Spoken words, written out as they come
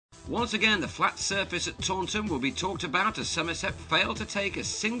Once again, the flat surface at Taunton will be talked about as Somerset failed to take a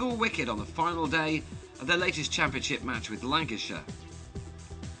single wicket on the final day of their latest championship match with Lancashire.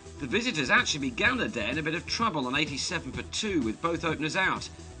 The visitors actually began the day in a bit of trouble on 87 for 2 with both openers out,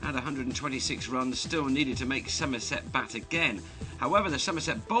 and 126 runs still needed to make Somerset bat again. However, the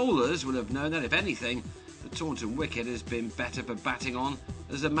Somerset bowlers will have known that, if anything, the Taunton wicket has been better for batting on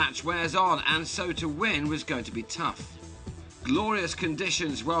as the match wears on, and so to win was going to be tough. Glorious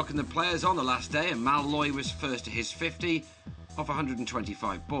conditions welcomed the players on the last day, and Malloy was first to his 50 off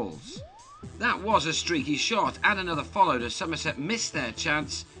 125 balls. That was a streaky shot, and another followed as Somerset missed their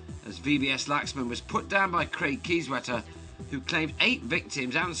chance as VBS Laxman was put down by Craig Keyswetter, who claimed 8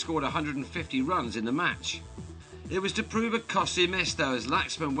 victims and scored 150 runs in the match. It was to prove a costly miss though, as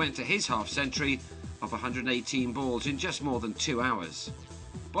Laxman went to his half-century of 118 balls in just more than 2 hours.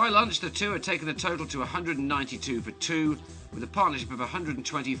 By lunch, the two had taken the total to 192 for 2, with a partnership of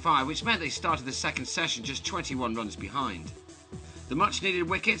 125, which meant they started the second session just 21 runs behind. The much-needed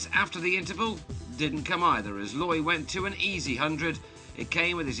wickets after the interval didn't come either, as Loy went to an easy 100. It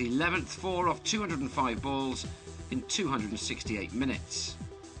came with his 11th 4 off 205 balls in 268 minutes.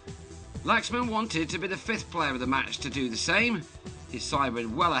 Laxman wanted to be the 5th player of the match to do the same. His side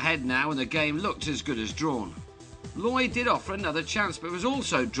went well ahead now and the game looked as good as drawn. Loy did offer another chance but was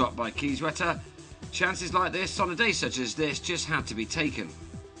also dropped by Keyswetter. Chances like this on a day such as this just had to be taken.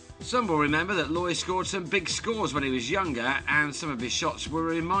 Some will remember that Loy scored some big scores when he was younger, and some of his shots were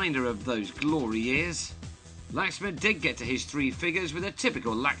a reminder of those glory years. Laxman did get to his 3 figures with a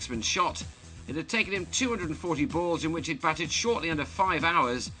typical Laxman shot. It had taken him 240 balls, in which he'd batted shortly under 5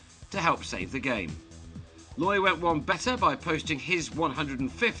 hours to help save the game. Loy went one better by posting his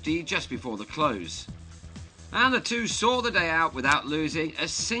 150 just before the close. And the two saw the day out without losing a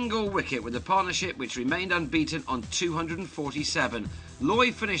single wicket, with the partnership which remained unbeaten on 247.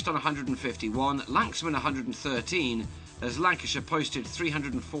 Loy finished on 151, Laxman 113, as Lancashire posted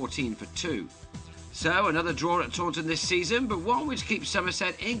 314 for 2. So another draw at Taunton this season, but one which keeps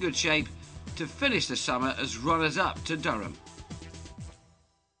Somerset in good shape to finish the summer as runners-up to Durham.